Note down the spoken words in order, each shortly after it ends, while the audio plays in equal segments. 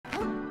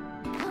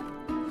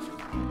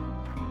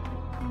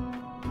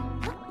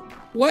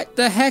What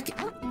the heck?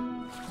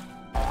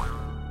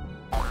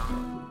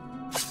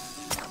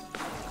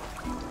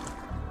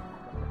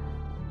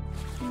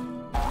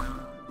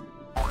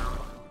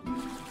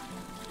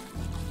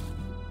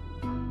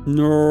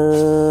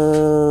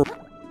 No.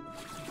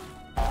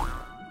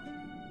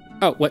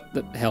 Oh, what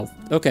the hell?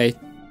 Okay,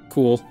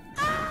 cool.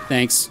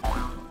 Thanks.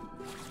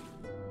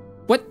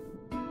 What?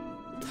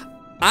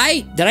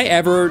 Did I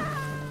ever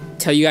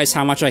tell you guys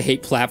how much I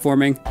hate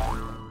platforming?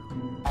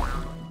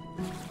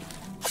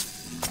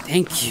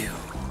 Thank you.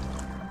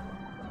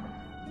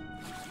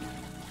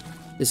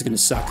 This is gonna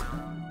suck.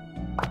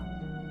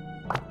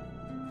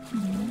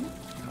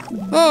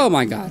 Oh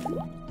my god.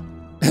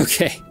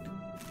 Okay.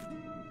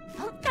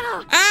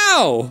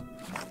 Ow!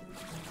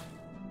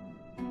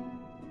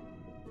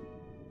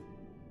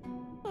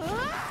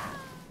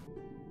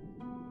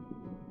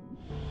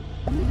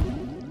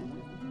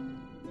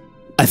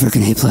 I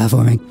freaking hate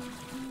platforming.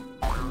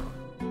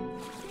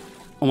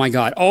 Oh my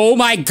god. Oh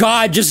my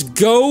god, just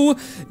go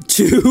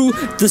to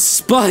the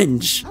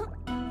sponge.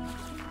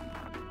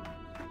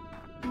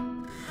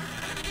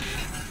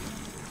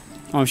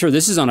 Oh, I'm sure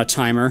this is on a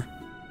timer.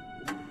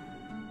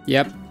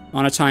 Yep,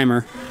 on a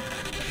timer.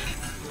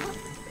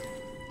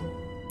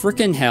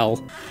 Frickin'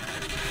 hell.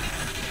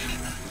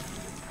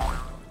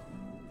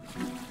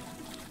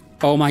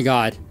 Oh my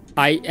god.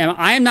 I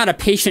am not a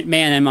patient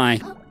man, am I?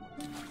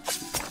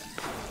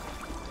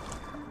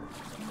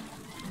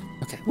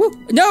 Okay. Woo!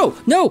 No!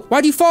 No!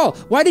 Why'd you fall?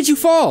 Why did you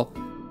fall?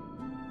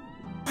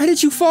 Why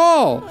did you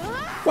fall?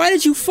 Why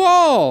did you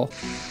fall?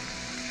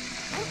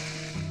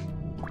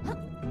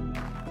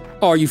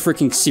 Oh, are you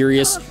freaking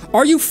serious?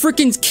 Are you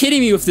freaking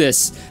kidding me with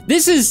this?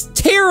 This is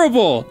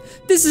terrible!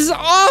 This is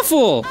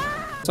awful!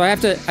 So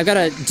I've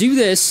gotta do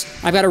this.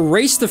 I've gotta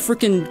race the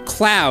freaking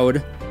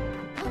cloud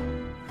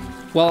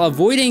while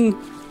avoiding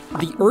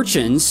the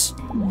urchins.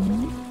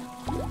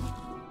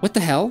 What the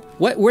hell?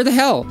 What? Where the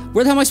hell?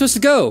 Where the hell am I supposed to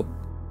go?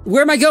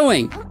 Where am I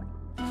going?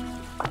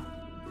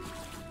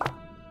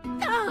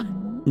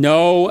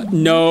 No,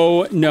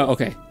 no, no.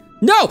 Okay.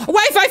 No!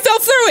 What if I fell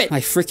through it? My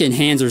freaking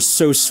hands are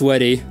so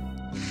sweaty.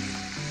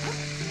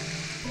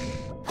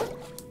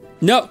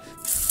 No.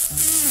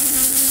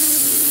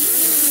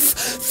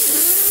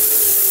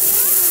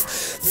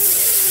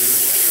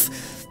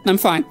 I'm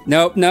fine.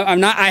 No, no, I'm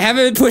not. I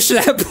haven't been pushed to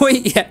that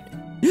point yet.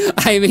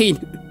 I mean,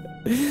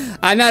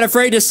 I'm not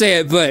afraid to say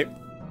it, but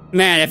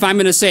man, if I'm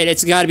gonna say it,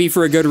 it's gotta be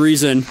for a good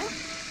reason.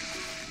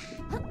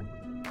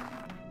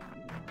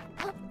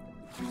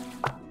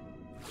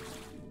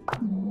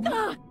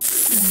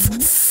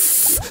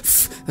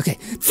 Okay.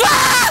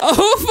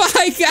 Oh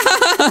my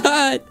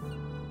god!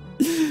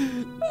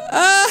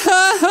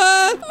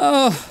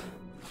 Oh.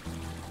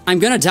 I'm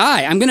gonna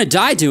die. I'm gonna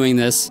die doing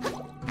this.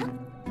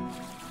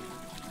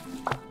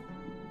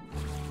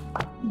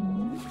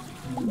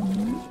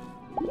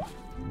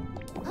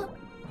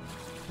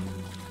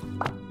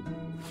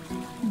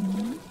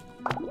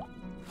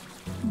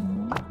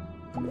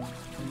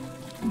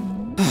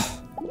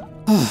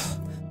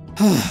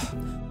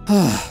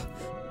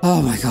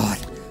 Oh my god.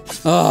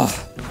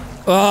 Oh.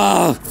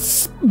 Oh.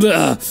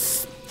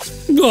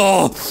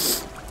 Oh.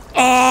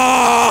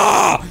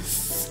 Oh.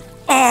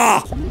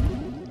 Oh.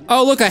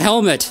 Oh, look, a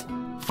helmet.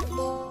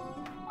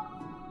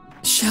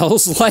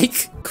 Shells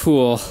like?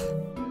 Cool.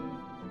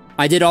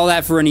 I did all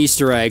that for an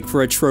Easter egg,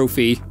 for a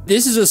trophy.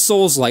 This is a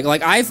Souls-like.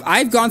 Like,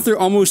 I've gone through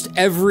almost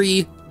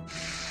every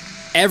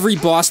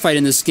boss fight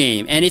in this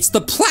game, and it's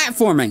the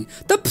platforming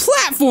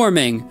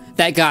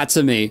that got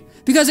to me.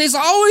 Because it's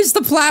always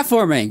the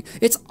platforming.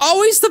 It's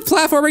always the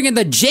platforming and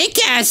the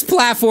jank-ass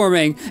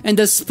platforming and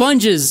the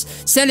sponges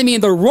sending me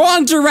in the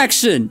wrong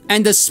direction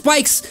and the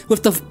spikes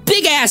with the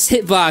big-ass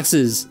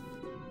hitboxes.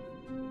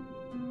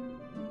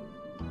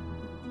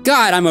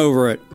 God, I'm over it.